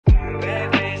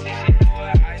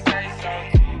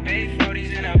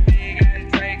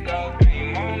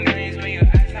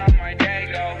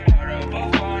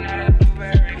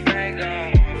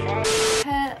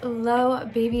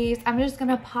babies, I'm just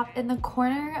gonna pop in the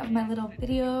corner of my little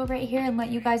video right here and let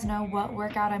you guys know what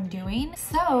workout I'm doing.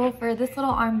 So for this little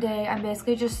arm day, I'm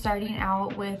basically just starting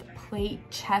out with plate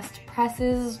chest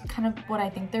presses, kind of what I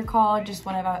think they're called, just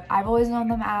what I've always known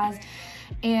them as.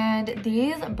 And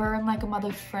these burn like a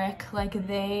mother frick, like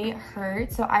they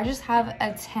hurt. So I just have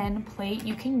a 10 plate.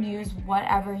 You can use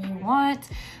whatever you want,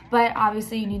 but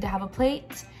obviously you need to have a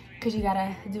plate because you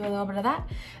gotta do a little bit of that.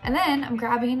 And then I'm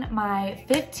grabbing my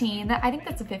 15, I think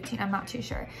that's a 15, I'm not too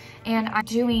sure. And I'm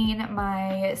doing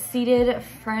my seated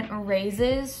front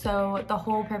raises. So the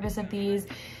whole purpose of these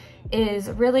is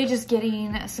really just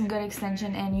getting some good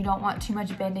extension, and you don't want too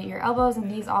much bend at your elbows, and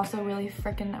these also really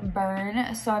freaking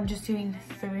burn. So I'm just doing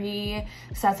 3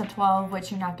 sets of 12,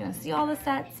 which you're not gonna see all the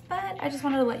sets, but I just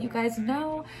wanted to let you guys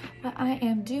know what I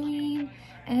am doing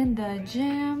in the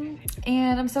gym,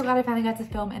 and I'm so glad I finally got to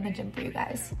film in the gym for you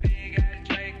guys.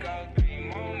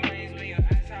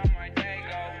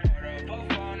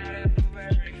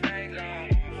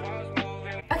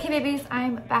 Okay babies,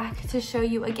 I'm back to show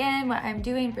you again what I'm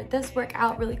doing for this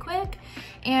workout really quick.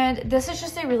 And this is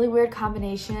just a really weird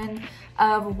combination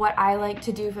of what I like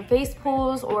to do for face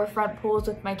pulls or front pulls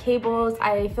with my cables.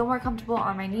 I feel more comfortable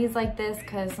on my knees like this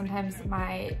because sometimes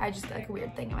I just like a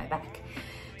weird thing in my back.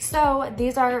 So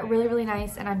these are really, really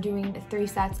nice, and I'm doing 3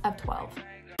 sets of 12.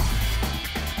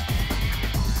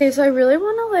 Okay, so I really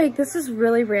want to this is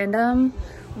really random,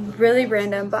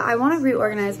 but I want to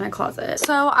reorganize my closet.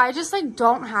 So I just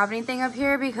don't have anything up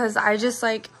here because I just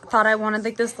thought I wanted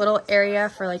this little area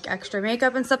for extra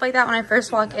makeup and stuff like that when I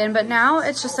first walk in, but now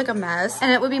it's just a mess,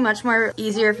 and it would be much more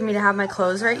easier for me to have my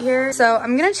clothes right here. So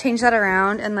I'm gonna change that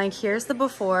around, and here's the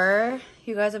before.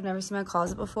 You guys have never seen my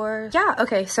closet before. Yeah,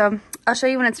 okay, so I'll show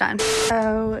you when it's done.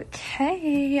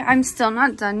 Okay, I'm still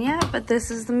not done yet, but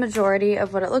this is the majority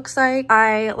of what it looks like.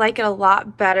 I like it a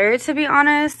lot better, to be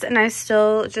honest, and I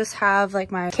still just have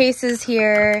my cases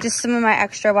here, just some of my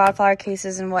extra wildflower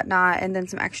cases and whatnot, and then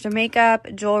some extra makeup,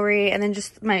 jewelry, and then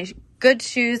just my good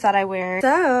shoes that I wear.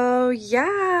 So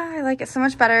yeah, I like it so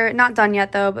much better. Not done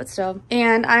yet though, but still.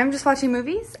 And I'm just watching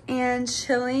movies and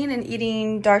chilling and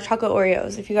eating dark chocolate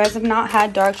Oreos. If you guys have not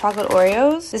had dark chocolate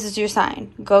Oreos, this is your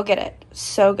sign. Go get it.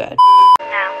 So good.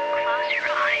 Now close your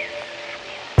eyes.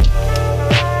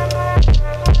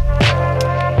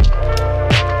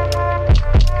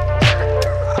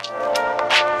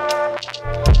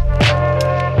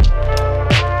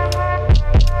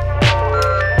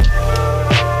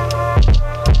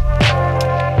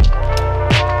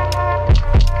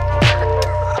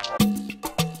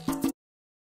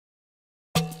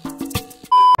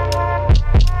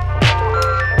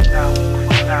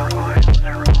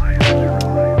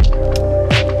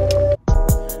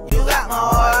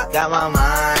 Got my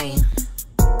mind.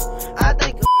 I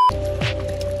think.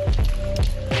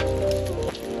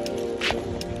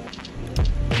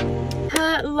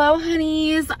 Hello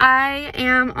honeys, I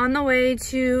am on the way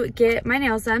to get my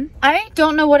nails done. I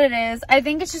don't know what it is. I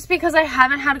think it's just because I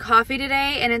haven't had coffee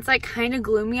today, and it's kind of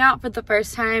gloomy out for the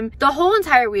first time the whole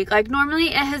entire week. Normally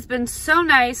it has been so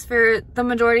nice for the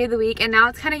majority of the week, and now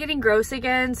it's kind of getting gross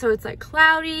again, so it's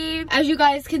cloudy, as you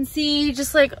guys can see,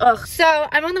 just ugh. So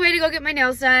I'm on the way to go get my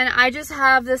nails done. I just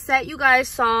have the set you guys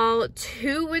saw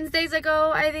 2 Wednesdays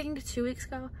ago, I think 2 weeks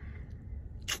ago.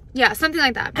 Yeah, something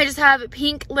like that. I just have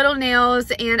pink little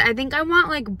nails, and I think I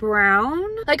want brown,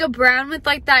 a brown with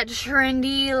that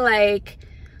trendy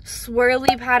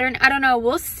swirly pattern. I don't know,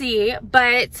 we'll see,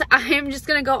 but I'm just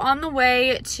gonna go on the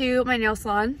way to my nail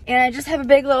salon, and I just have a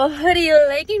big little hoodie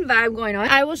legging vibe going on.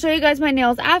 I will show you guys my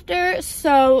nails after,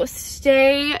 so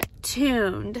stay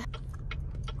tuned.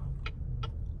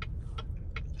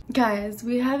 Guys,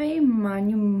 we have a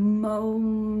monumental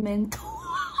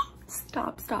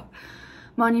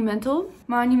monumental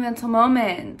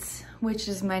moment, which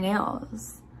is my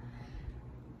nails.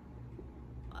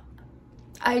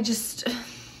 I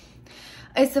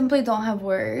simply don't have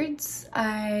words.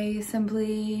 I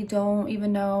simply don't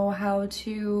even know how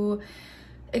to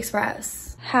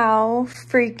express how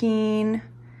freaking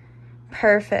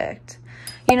perfect.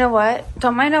 You know what?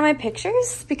 Don't mind all my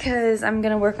pictures because I'm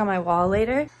gonna work on my wall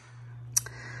later.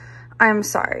 I'm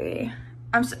sorry.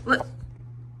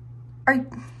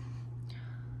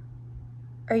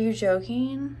 Are you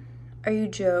joking? Are you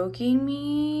joking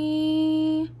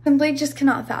me? Simply just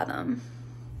cannot fathom.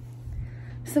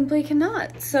 Simply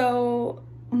cannot. So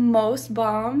most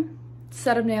bomb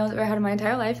set of nails I've ever had in my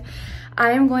entire life.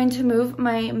 I am going to move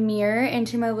my mirror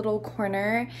into my little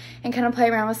corner and kind of play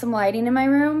around with some lighting in my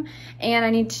room, and I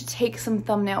need to take some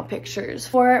thumbnail pictures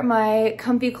for my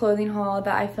comfy clothing haul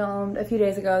that I filmed a few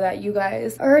days ago that you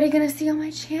guys are already gonna see on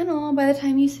my channel by the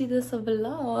time you see this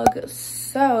vlog.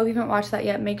 So if you haven't watched that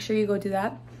yet, make sure you go do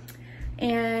that.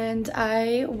 And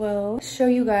I will show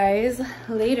you guys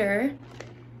later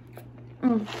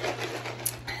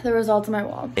the results of my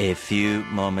wall. A few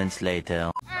moments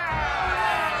later.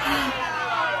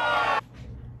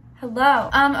 Hello.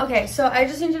 Okay, so I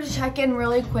just needed to check in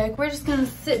really quick. We're just gonna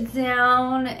sit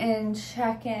down and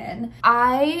check in.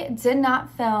 I did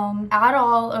not film at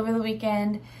all over the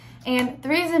weekend. And the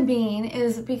reason being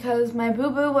is because my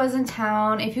boo-boo was in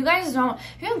town. If you guys if you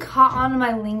haven't caught on to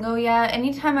my lingo yet,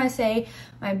 anytime I say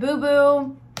my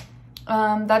boo-boo,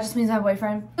 that just means my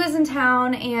boyfriend was in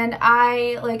town. And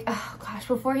I, like, oh gosh,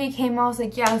 before he came, I was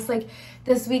like, yes, like,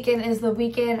 this weekend is the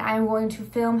weekend I'm going to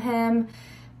film him.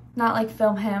 Not like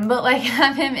film him, but like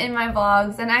have him in my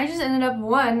vlogs. And I just ended up,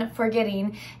 one,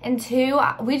 forgetting, and two,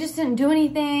 we just didn't do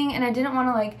anything, and I didn't want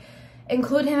to like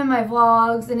include him in my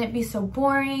vlogs and it'd be so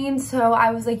boring. So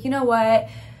I was like, you know what,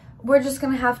 we're just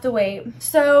gonna have to wait.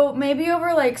 So maybe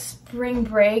over like spring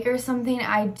break or something,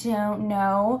 I don't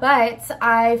know. But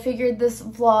I figured this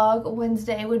vlog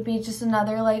Wednesday would be just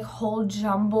another like whole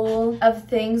jumble of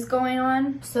things going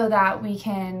on so that we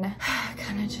can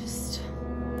kind of just,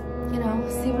 you know,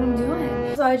 see what I'm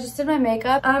doing. So I just did my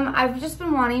makeup. I've just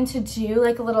been wanting to do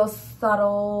like a little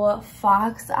subtle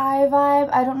fox eye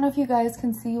vibe. I don't know if you guys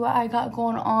can see what I got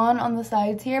going on the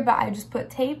sides here, but I just put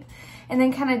tape and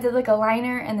then kind of did like a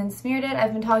liner and then smeared it.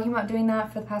 I've been talking about doing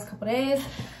that for the past couple days.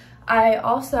 I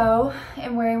also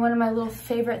am wearing one of my little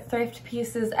favorite thrift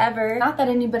pieces ever. Not that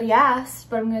anybody asked,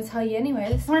 but I'm gonna tell you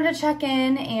anyways. I wanted to check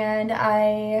in, and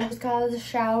I just got out of the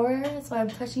shower. That's why I'm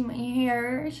touching my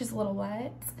hair. It's just a little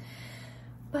wet.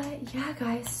 But yeah,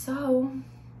 guys, so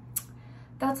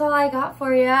that's all I got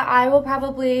for you. I will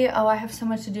probably, I have so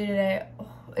much to do today.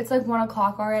 It's like 1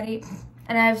 o'clock already,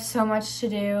 and I have so much to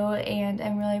do, and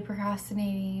I'm really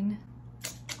procrastinating.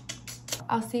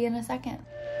 I'll see you in a second.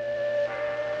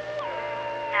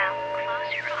 Now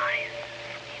close your eyes.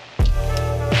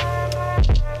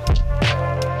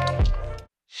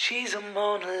 She's a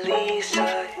Mona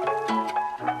Lisa.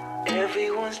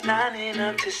 Everyone's lining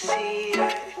up to see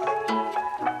her.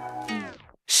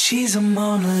 She's a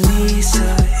Mona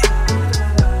Lisa.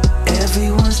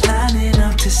 Everyone's lining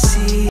up to see